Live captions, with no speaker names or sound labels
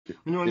You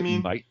know what I mean?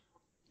 It might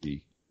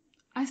be.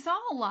 I saw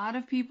a lot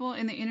of people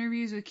in the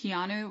interviews with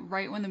Keanu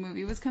right when the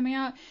movie was coming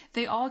out.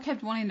 They all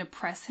kept wanting to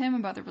press him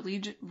about the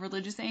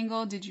religious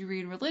angle. Did you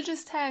read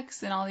religious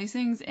texts and all these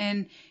things?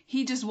 And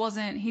he just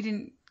wasn't, he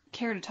didn't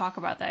care to talk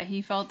about that.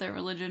 He felt that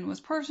religion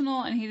was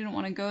personal and he didn't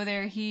want to go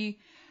there. He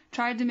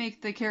tried to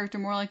make the character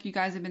more like you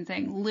guys have been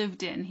saying,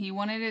 lived in. He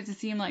wanted it to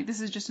seem like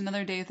this is just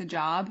another day at the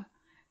job.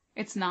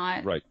 It's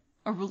not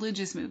a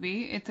religious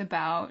movie. It's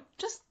about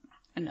just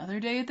another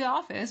day at the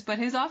office, but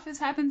his office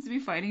happens to be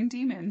fighting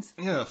demons.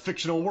 Yeah, a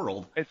fictional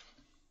world.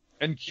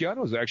 And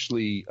Keanu's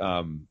actually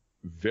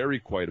very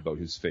quiet about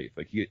his faith.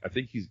 Like I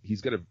think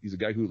he's a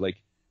guy who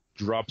like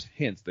drops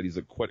hints that he's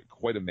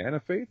quite a man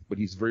of faith, but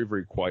he's very,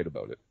 very quiet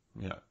about it.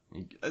 Yeah.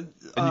 And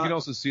you can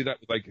also see that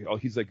like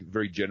he's like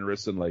very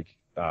generous and like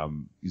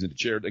he's into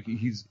charity. Like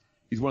he's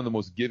one of the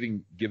most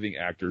giving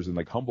actors and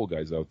like humble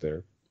guys out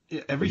there.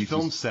 Yeah, every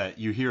film set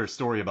you hear a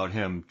story about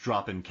him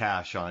dropping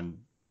cash on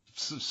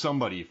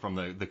somebody from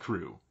the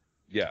crew.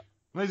 Yeah.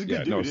 Well, he's a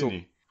good dude, isn't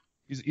he?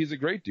 He's a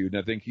great dude,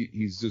 and I think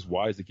he's just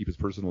wise to keep his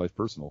personal life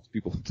personal.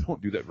 People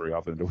don't do that very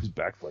often. It always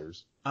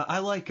backfires. I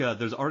like,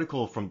 there's an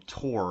article from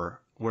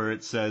Tor where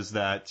it says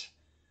that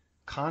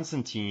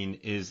Constantine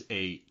is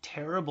a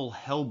terrible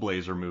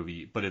Hellblazer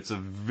movie, but it's a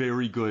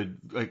very good,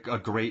 like a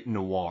great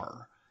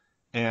noir.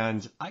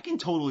 And I can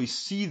totally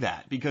see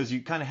that because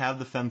you kind of have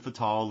the femme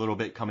fatale a little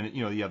bit coming in,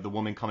 you have the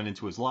woman coming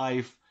into his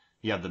life.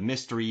 You have the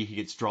mystery. He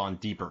gets drawn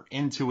deeper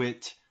into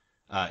it.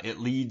 It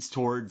leads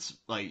towards,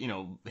 like,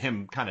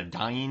 him kind of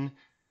dying.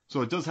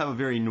 So it does have a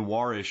very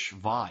noirish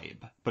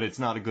vibe, but it's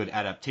not a good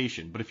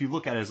adaptation. But if you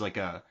look at it as like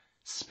a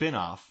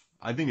spin-off,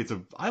 I think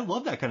I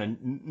love that kind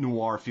of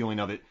noir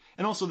feeling of it.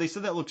 And also, they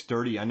said that looks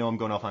dirty. I know I'm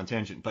going off on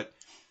tangent, but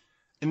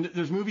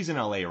there's movies in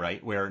LA,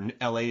 right, where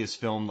LA is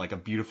filmed like a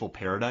beautiful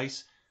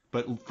paradise.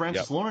 But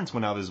Francis Lawrence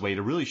went out of his way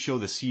to really show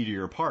the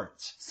seedier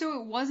parts.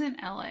 So it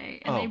wasn't LA,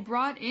 and they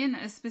brought in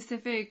a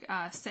specific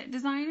set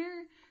designer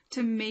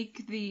to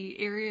make the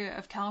area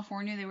of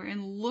California they were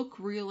in look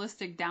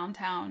realistic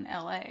downtown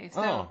LA.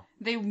 So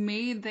they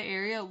made the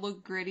area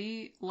look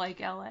gritty like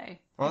LA.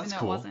 Well, that's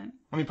cool. It wasn't.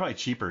 I mean, probably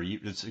cheaper.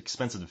 It's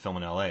expensive to film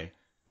in LA.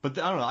 But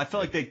I don't know. I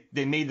feel like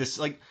they made this,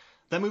 like,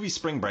 that movie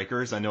Spring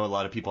Breakers. I know a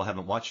lot of people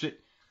haven't watched it,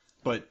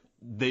 but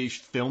they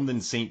filmed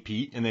in St.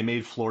 Pete and they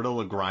made Florida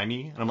look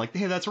grimy. And I'm like,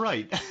 hey, that's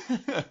right.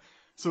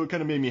 So it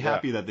kind of made me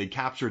happy that they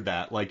captured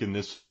that, like, in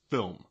this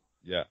film.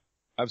 Yeah,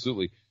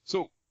 absolutely.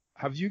 So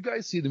have you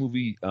guys seen the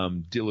movie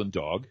Dylan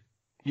Dog?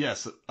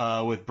 Yes,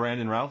 with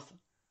Brandon Routh.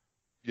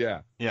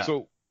 Yeah.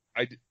 So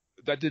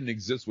that didn't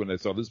exist when I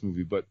saw this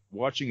movie, but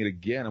watching it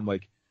again, I'm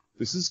like,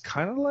 this is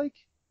kind of like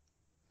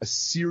a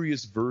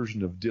serious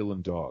version of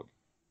Dylan Dog.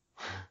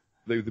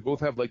 They both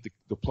have like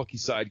the plucky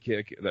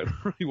sidekick that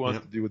really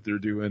wants to do what they're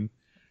doing,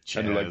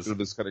 and they're like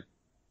this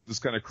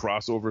kind of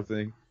crossover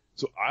thing.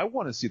 So I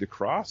want to see the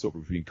crossover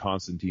between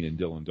Constantine and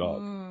Dylan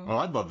Dog. Ooh. Oh,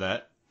 I'd love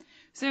that.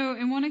 So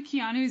in one of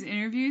Keanu's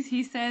interviews,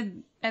 he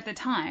said at the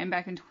time,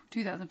 back in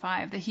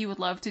 2005, that he would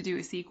love to do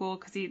a sequel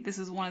because this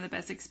is one of the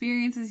best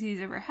experiences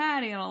he's ever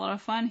had. He had a lot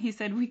of fun. He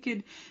said we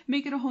could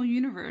make it a whole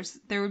universe.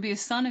 There would be a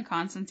son of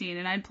Constantine,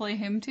 and I'd play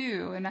him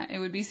too, and it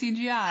would be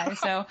CGI.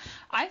 So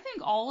I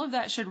think all of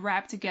that should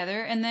wrap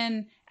together. And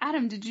then,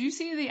 Adam, did you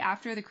see the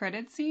after the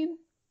credits scene?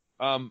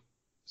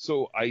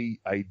 So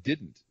I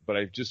didn't, but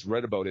I've just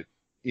read about it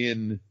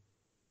in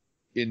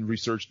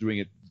research,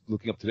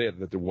 looking up today,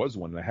 that there was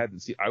one, and I hadn't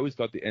seen. I always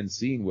thought the end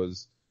scene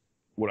was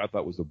what I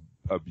thought was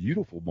a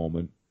beautiful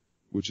moment,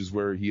 which is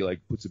where he like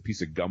puts a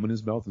piece of gum in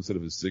his mouth instead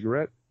of his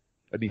cigarette,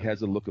 and he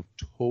has a look of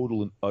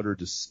total and utter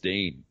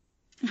disdain.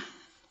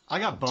 I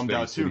got bummed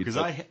out too because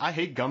I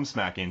hate gum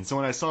smacking. So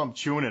when I saw him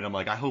chewing it, I'm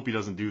like, I hope he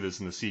doesn't do this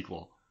in the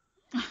sequel.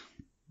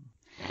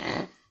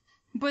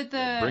 But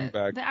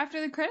the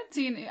after the credit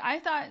scene, I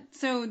thought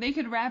so they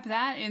could wrap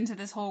that into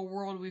this whole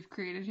world we've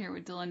created here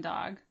with Dylan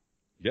Dog.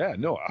 Yeah,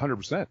 no,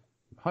 100%.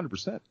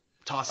 100%.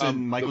 Toss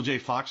in Michael J.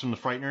 Fox from The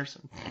Frighteners.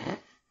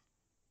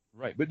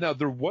 Right, but now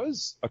there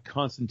was a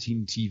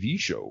Constantine TV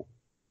show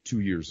 2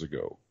 years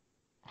ago.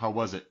 How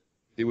was it?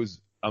 It was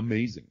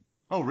amazing.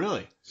 Oh,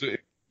 really? So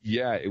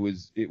it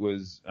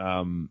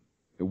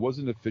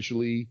wasn't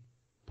officially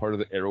part of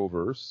the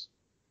Arrowverse,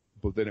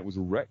 but then it was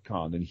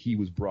retconned, and he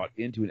was brought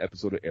into an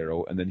episode of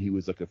Arrow, and then he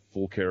was like a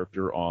full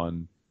character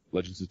on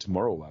Legends of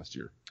Tomorrow last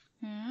year.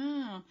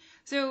 Oh,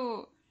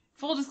 so.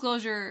 Full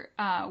disclosure,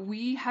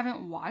 we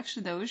haven't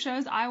watched those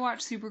shows. I watch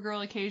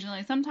Supergirl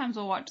occasionally. Sometimes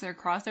we'll watch their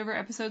crossover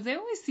episodes. They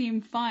always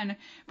seem fun.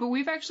 But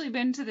we've actually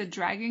been to the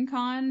Dragon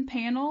Con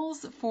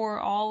panels for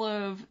all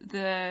of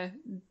the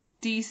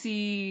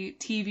DC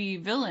TV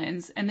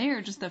villains, and they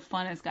are just the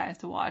funnest guys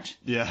to watch.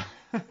 Yeah.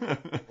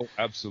 Oh,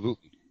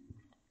 absolutely.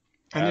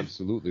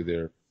 Absolutely,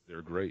 they're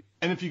great.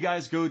 And if you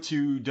guys go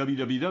to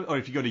or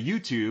if you go to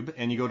YouTube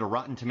and you go to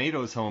Rotten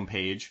Tomatoes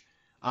homepage,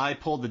 I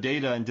pulled the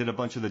data and did a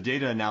bunch of the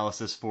data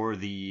analysis for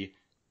the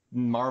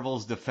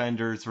Marvel's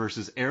Defenders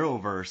versus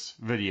Arrowverse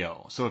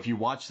video. So if you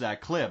watch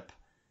that clip,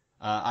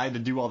 I had to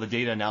do all the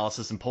data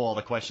analysis and pull all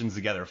the questions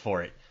together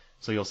for it.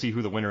 So you'll see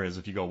who the winner is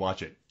if you go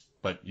watch it.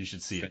 but you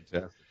should see it.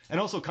 Fantastic. And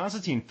also,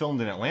 Constantine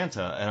filmed in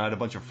Atlanta, and I had a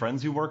bunch of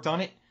friends who worked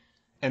on it,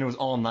 and it was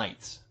all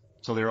nights,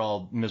 so they were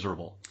all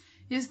miserable.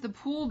 Yes, the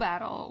pool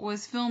battle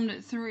was filmed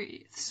at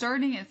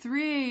starting at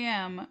 3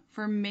 a.m.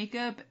 for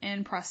makeup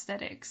and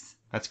prosthetics.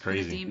 That's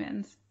crazy. For the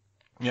demons.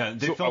 Yeah,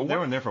 they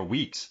were in there for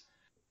weeks.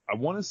 I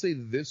want to say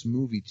this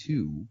movie,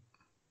 too,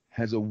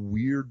 has a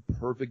weird,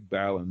 perfect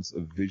balance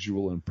of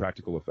visual and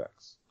practical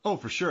effects. Oh,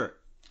 for sure.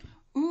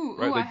 Ooh,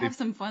 right? I have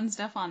some fun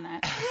stuff on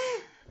that.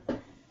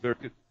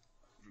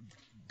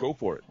 Go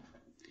for it.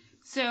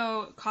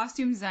 So,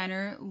 costume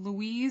designer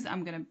Louise,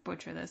 I'm going to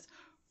butcher this,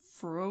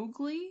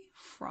 Frogley?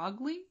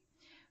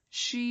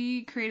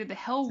 She created the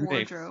Hell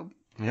wardrobe.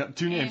 Yep,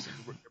 2 names.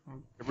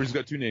 Everybody's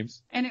got 2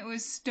 names. And it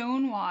was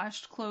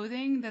stone-washed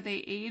clothing that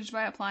they aged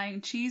by applying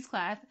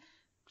cheesecloth,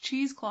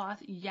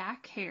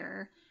 yak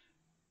hair,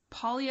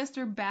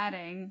 polyester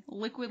batting,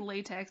 liquid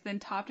latex, then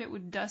topped it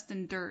with dust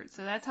and dirt.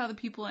 So that's how the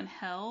people in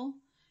Hell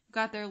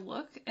got their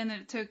look. And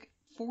then it took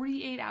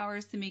 48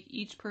 hours to make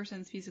each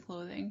person's piece of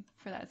clothing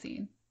for that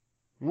scene.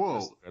 Whoa.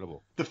 That's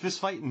incredible. The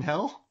fist fight in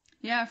Hell?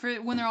 Yeah, for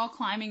when they're all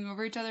climbing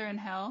over each other in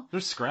Hell.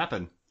 They're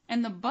scrapping.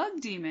 And the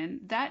bug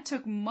demon, that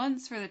took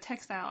months for the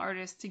textile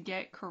artist to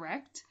get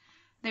correct.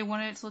 They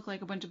wanted it to look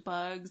like a bunch of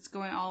bugs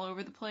going all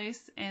over the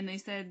place. And they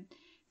said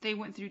they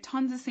went through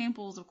tons of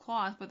samples of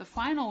cloth, but the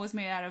final was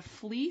made out of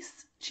fleece,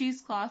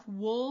 cheesecloth,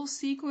 wool,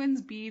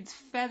 sequins, beads,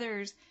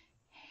 feathers,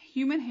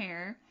 human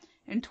hair,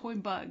 and toy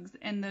bugs.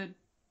 And the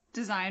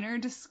designer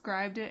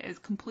described it as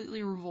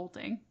completely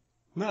revolting.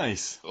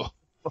 Nice.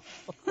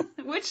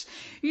 Which,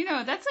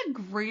 that's a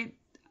great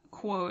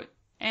quote.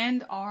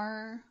 And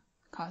our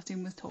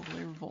costume was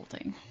totally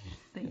revolting.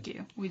 Thank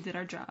you. We did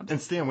our job. And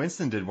Stan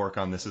Winston did work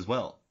on this as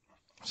well.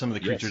 Some of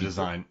the creature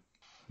design.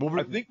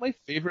 I think my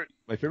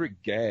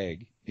favorite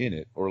gag in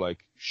it, or like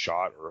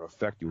shot or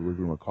effect, or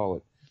whatever you want to call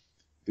it,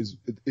 is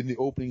in the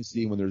opening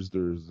scene when there's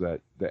the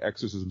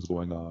exorcism's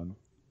going on,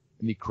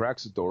 and he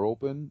cracks the door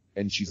open,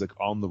 and she's like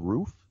on the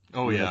roof.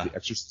 Oh yeah. Like the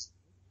exorcist.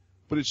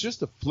 But it's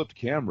just a flipped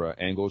camera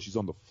angle. She's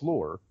on the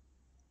floor,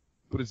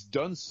 but it's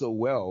done so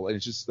well, and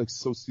it's just like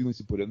so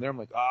seamlessly put in there. I'm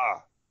like,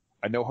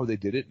 I know how they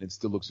did it, and it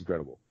still looks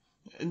incredible.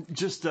 And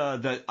just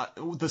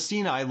the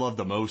scene I love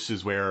the most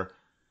is where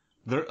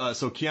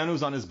so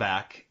Keanu's on his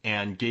back,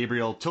 and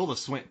Tilda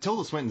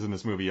Swinton's in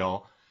this movie,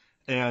 y'all,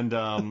 and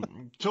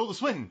Tilda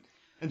Swinton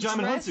and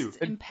Djimon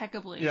Hounsou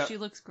impeccably. Yeah. She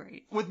looks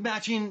great with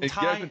matching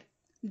tie,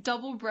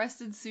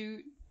 double-breasted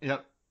suit.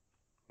 Yep.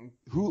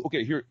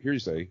 Here you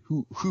say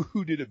who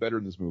did it better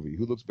in this movie?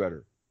 Who looks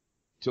better,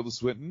 Tilda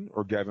Swinton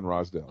or Gavin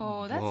Rossdale?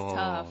 Oh, that's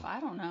tough. I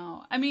don't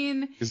know. I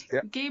mean,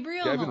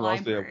 Gabriel in the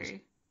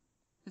library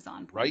is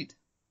on point. Right?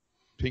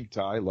 Pink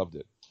tie, loved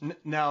it.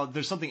 Now,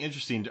 there's something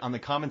interesting. On the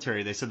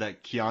commentary, they said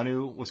that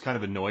Keanu was kind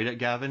of annoyed at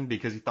Gavin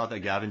because he thought that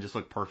Gavin just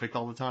looked perfect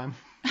all the time.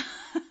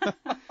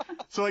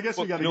 So I guess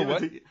we got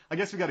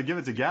to give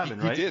it to Gavin,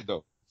 right? He did,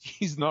 though.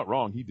 He's not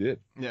wrong. He did.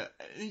 Yeah.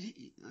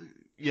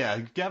 Yeah,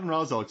 Gavin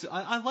Rossdale.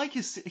 I like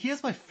he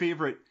has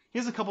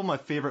a couple of my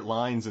favorite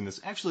lines in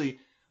this. Actually,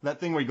 that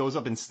thing where he goes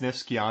up and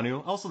sniffs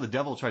Keanu. Also, the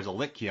devil tries to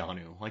lick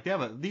Keanu. Like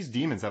these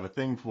demons have a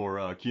thing for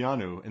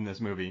Keanu in this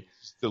movie.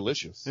 It's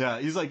delicious. Yeah,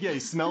 he's like, he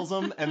smells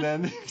them and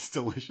then it's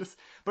delicious.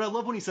 But I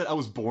love when he said, "I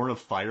was born of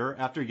fire"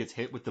 after he gets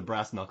hit with the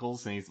brass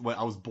knuckles, and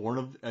I was born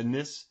of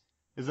this.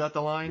 Is that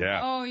the line? Yeah.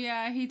 Oh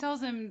yeah, he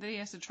tells him that he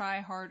has to try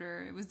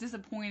harder. It was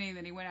disappointing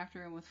that he went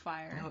after him with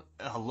fire.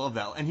 I love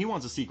that, and he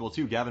wants a sequel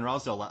too. Gavin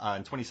Rossdale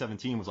in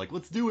 2017 was like,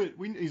 "Let's do it."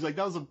 He's like,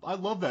 I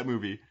love that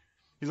movie.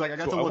 He's like, I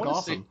got to look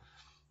awesome.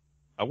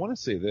 I want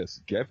to say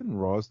this. Gavin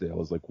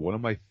Rossdale is like one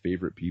of my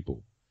favorite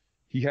people.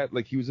 He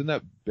was in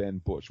that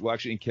band Bush. Well,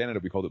 actually in Canada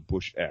we called it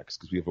Bush X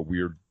because we have a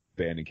weird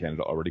band in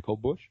Canada already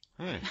called Bush.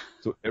 Hey.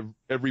 So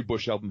every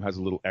Bush album has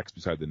a little X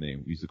beside the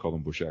name. We used to call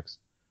them Bush X.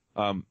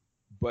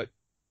 But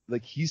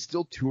like he's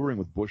still touring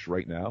with Bush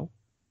right now,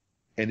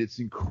 and it's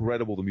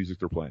incredible the music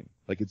they're playing.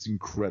 Like it's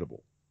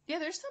incredible. Yeah,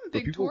 there's some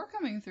big tour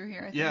coming through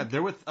here, I think. Yeah,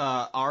 they're with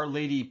Our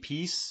Lady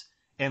Peace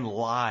and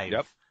Live.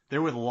 Yep.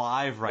 They're with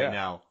Live right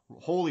now.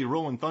 Holy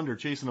Rolling Thunder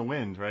Chasing the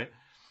Wind, right?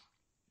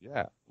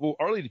 Yeah. Well,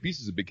 Our Lady Peace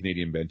is a big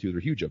Canadian band too. They're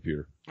huge up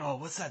here. Oh,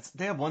 what's that?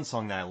 They have one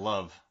song that I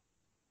love.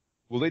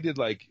 Well, they did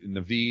like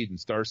Naveed and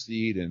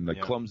Starseed and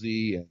like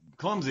Clumsy and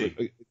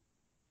Clumsy.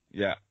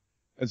 Yeah.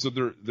 And so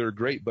they're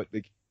great, but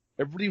like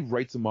everybody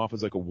writes him off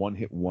as like a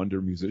one-hit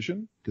wonder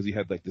musician because he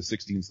had like the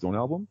 16 Stone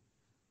album.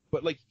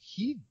 But like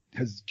he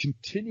has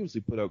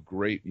continuously put out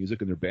great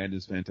music and their band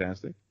is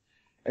fantastic.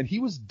 And he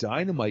was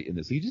dynamite in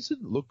this. He just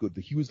didn't look good.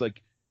 He was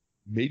like,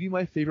 maybe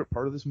my favorite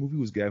part of this movie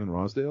was Gavin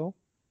Rossdale.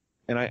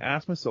 And I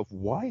asked myself,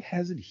 why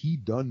hasn't he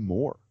done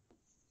more?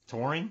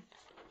 Touring?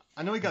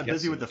 I know he got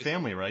busy with the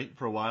family, right?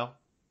 For a while.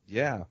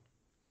 Yeah.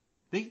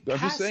 I'm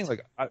just saying,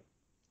 like,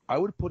 I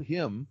would put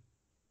him,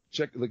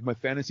 check, like, my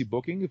fantasy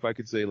booking, if I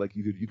could say, like,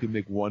 you could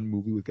make one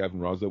movie with Gavin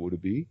Rossdale, what would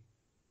it be?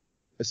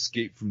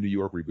 Escape from New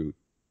York reboot.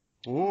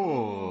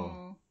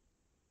 Ooh.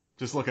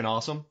 Just looking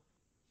awesome?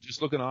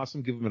 Just looking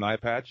awesome. Give him an eye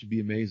patch. It'd be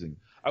amazing.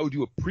 I would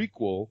do a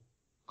prequel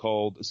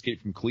called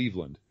Escape from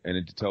Cleveland, and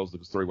it tells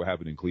the story what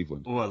happened in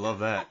Cleveland. Oh, I love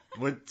that.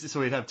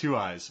 So he'd have two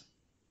eyes.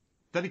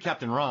 That'd be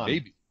Captain Ron.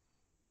 Maybe.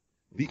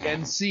 The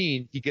end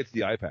scene, he gets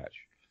the eye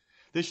patch.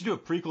 They should do a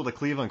prequel to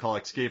Cleveland called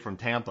Escape from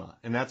Tampa,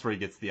 and that's where he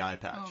gets the eye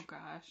patch. Oh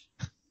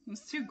gosh,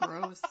 it's too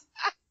gross.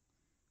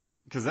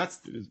 Because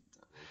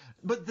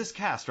but this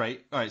cast, right?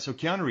 All right, so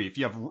Keanu Reeves,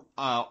 you have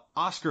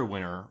Oscar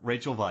winner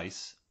Rachel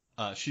Weisz.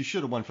 She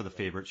should have won for The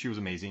Favorite. She was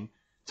amazing.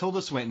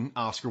 Tilda Swinton,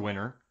 Oscar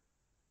winner.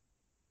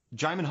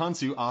 Djimon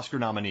Hounsou, Oscar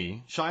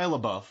nominee. Shia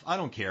LaBeouf, I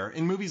don't care.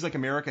 In movies like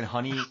American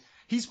Honey,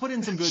 he's put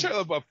in some good.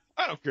 Shia LaBeouf,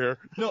 I don't care.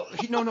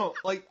 No.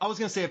 Like I was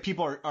gonna say, if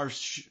people are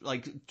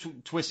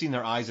twisting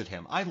their eyes at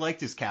him, I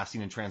liked his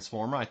casting in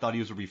Transformer. I thought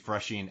he was a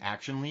refreshing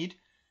action lead,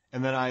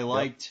 and then I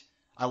liked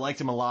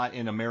him a lot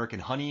in American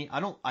Honey. I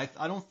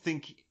don't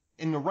think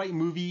in the right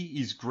movie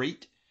he's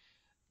great.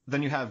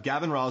 Then you have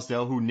Gavin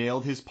Rossdale, who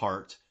nailed his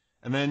part,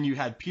 and then you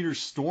had Peter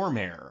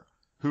Stormare,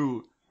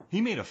 who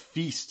he made a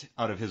feast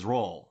out of his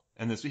role.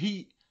 And they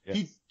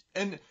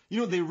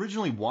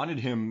originally wanted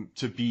him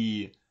to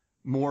be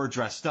more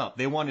dressed up.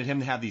 They wanted him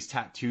to have these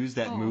tattoos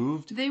that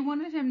moved. They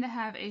wanted him to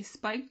have a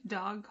spiked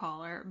dog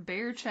collar,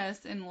 bare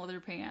chest, and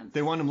leather pants.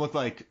 They wanted him to look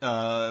like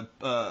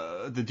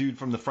the dude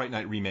from the Fright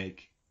Night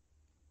remake.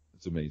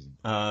 It's amazing.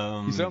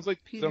 He sounds like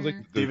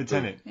David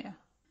Tennant. Yeah.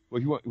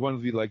 Well, he wanted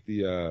to be like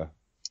the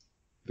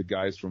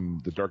guys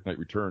from The Dark Knight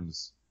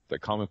Returns, that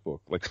comic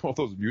book, like all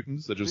those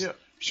mutants that just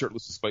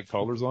shirtless with spiked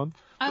collars on.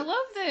 I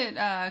love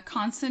that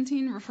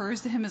Constantine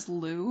refers to him as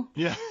Lou.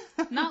 Yeah.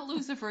 Not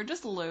Lucifer,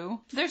 just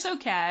Lou. They're so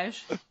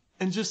cash.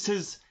 And just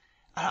his,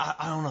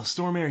 I don't know,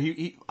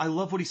 Stormare, I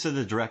love what he said to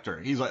the director.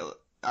 He's like,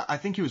 I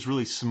think he was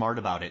really smart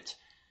about it.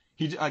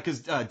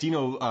 Because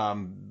Dino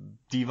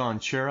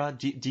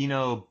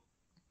Divanchera,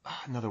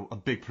 a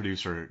big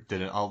producer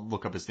did it. I'll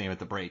look up his name at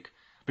the break.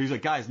 But he's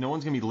like, guys, no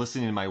one's going to be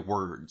listening to my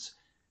words.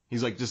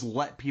 He's like, just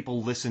let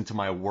people listen to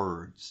my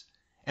words.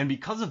 And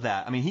because of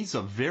that, I mean, he's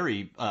a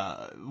very,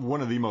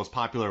 one of the most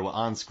popular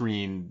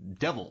on-screen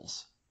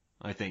devils,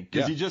 I think.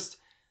 Because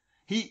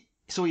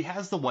so he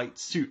has the white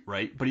suit,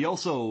 right? But he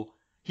also,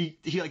 he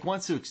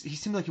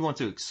seems like he wants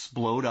to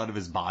explode out of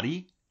his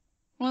body.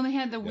 Well, they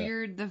had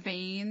the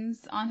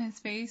veins on his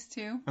face,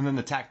 too. And then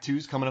the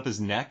tattoos coming up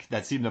his neck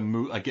that seem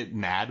to get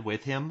mad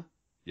with him.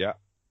 Yeah.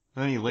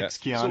 And then he licks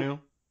Keanu.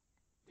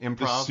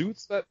 Improv.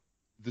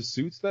 The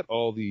suits that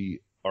all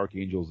the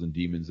archangels and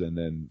demons and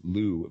then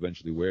Lou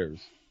eventually wears.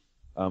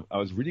 I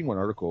was reading one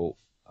article.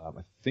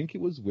 I think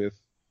it was with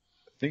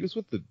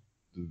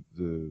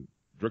the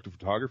director of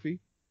photography.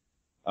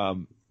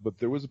 But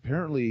there was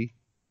apparently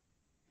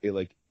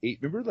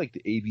remember like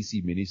the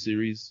ABC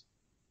miniseries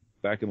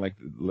back in like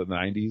the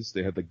 90s?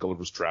 They had like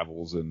Gulliver's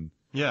Travels and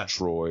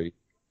Troy.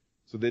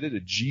 So they did a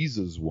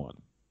Jesus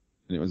one,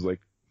 and it was like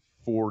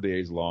 4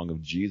 days long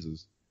of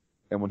Jesus.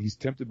 And when he's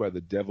tempted by the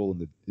devil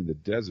in the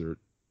desert,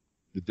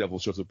 the devil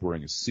shows up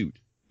wearing a suit.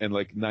 And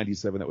like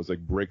 97, that was like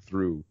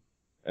Breakthrough.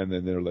 And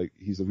then they're like,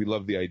 we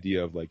love the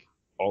idea of like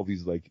all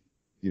these like,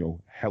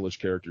 hellish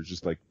characters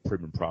just like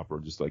prim and proper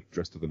and just like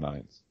dressed to the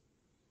nines.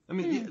 I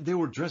mean, they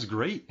were dressed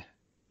great.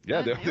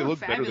 Yeah, they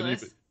look better than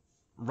anybody.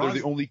 They're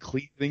the only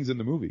clean things in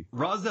the movie.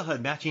 Rossdale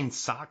had matching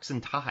socks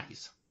and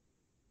ties.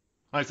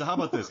 All right, so how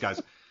about this,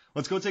 guys?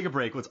 Let's go take a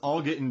break. Let's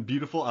all get in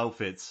beautiful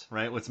outfits,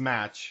 right? Let's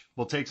match.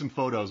 We'll take some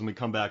photos. When we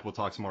come back, we'll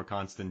talk some more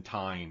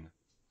Constantine.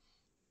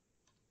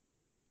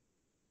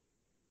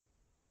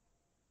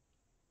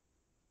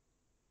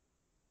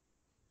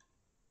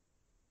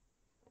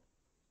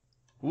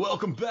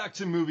 Welcome back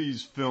to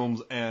Movies,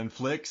 Films, and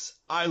Flicks.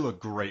 I look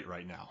great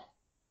right now.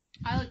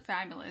 I look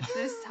fabulous.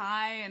 This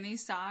tie and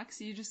these socks,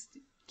 you just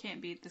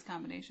can't beat this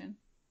combination.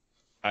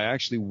 I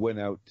actually went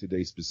out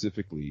today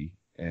specifically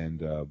and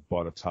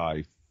bought a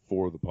tie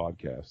for the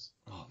podcast.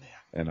 Oh, man.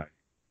 And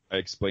I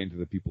explained to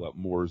the people at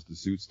Moore's, the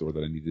suit store,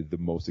 that I needed the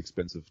most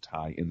expensive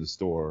tie in the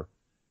store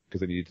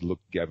because I needed to look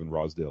Gavin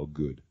Rossdale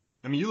good.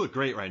 I mean, you look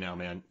great right now,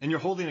 man. And you're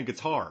holding a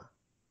guitar.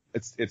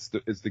 It's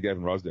the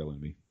Gavin Rossdale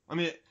in me. I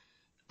mean,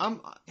 and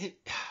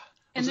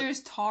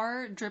there's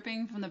tar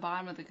dripping from the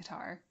bottom of the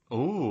guitar.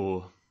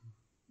 Oh.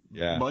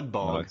 Yeah. Mud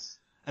bog.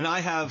 And I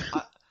have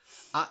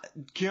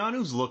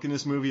Keanu's look in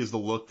this movie is the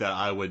look that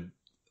I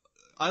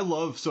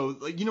love. So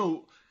like,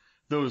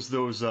 those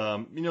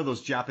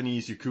those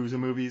Japanese Yakuza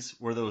movies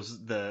where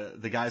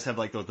the guys have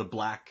like the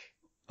black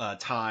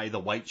tie, the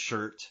white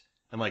shirt,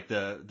 and like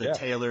the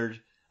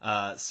tailored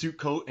suit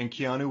coat, and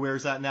Keanu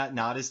wears that and that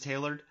not as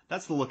tailored.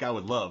 That's the look I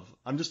would love.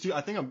 I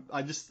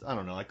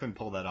don't know. I couldn't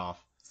pull that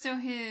off. So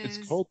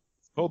it's called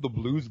the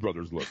Blues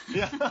Brothers look.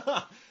 Yeah.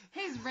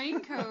 His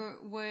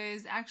raincoat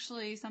was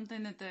actually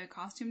something that the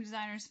costume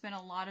designers spent a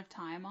lot of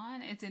time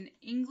on. It's an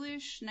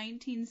English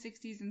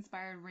 1960s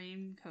inspired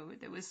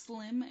raincoat that was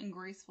slim and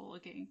graceful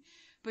looking.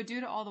 But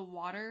due to all the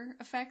water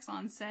effects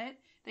on set,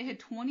 they had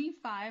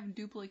 25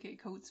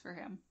 duplicate coats for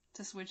him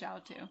to switch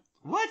out to.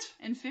 What?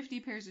 And 50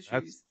 pairs of shoes.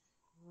 That's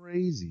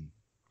crazy.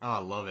 Oh,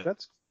 I love it.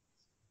 That's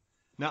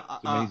now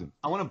amazing.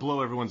 I want to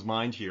blow everyone's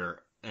mind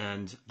here.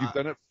 And you've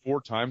done it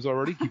 4 times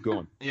already. Keep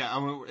going. Yeah, I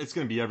mean, it's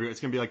gonna be everywhere. It's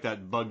gonna be like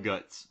that bug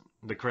guts,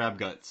 the crab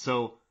guts.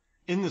 So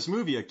in this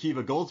movie,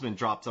 Akiva Goldsman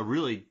drops a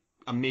really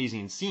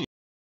amazing scene.